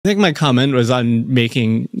I think my comment was on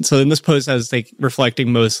so in this post I was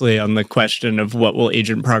reflecting mostly on the question of what will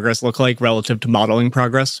agent progress look like relative to modeling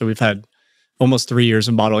progress. So we've had almost 3 years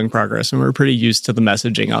of modeling progress, and we're pretty used to the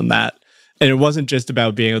messaging on that. And it wasn't just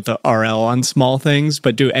about being able to RL on small things,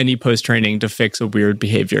 but do any post-training to fix a weird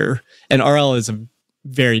behavior. And RL is a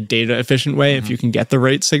very data efficient way if you can get the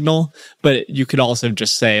right signal. But you could also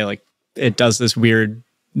just say, it does this weird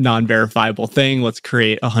non-verifiable thing. Let's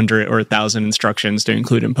create 100 or 1,000 instructions to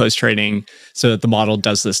include in post-training so that the model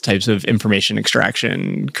does this types of information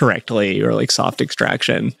extraction correctly, or soft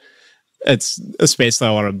extraction. It's a space that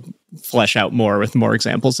I want to flesh out more with more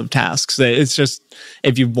examples of tasks. It's just,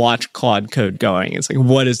 if you watch Claude code going, it's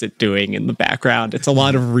what is it doing in the background? It's a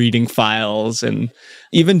lot of reading files, and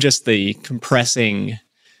even just the compressing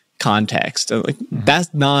context.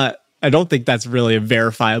 That's not, I don't think that's really a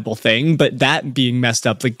verifiable thing, but that being messed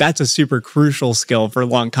up, that's a super crucial skill for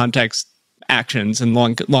long context actions and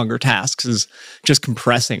longer tasks, is just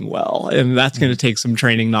compressing well. And that's going to take some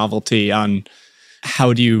training novelty on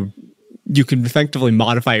how do you can effectively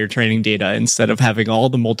modify your training data instead of having all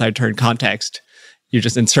the multi-turn context. You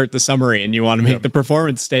just insert the summary, and you want to make the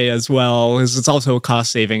performance stay as well, because it's also a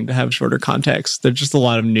cost saving to have shorter context. There's just a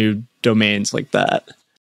lot of new domains like that.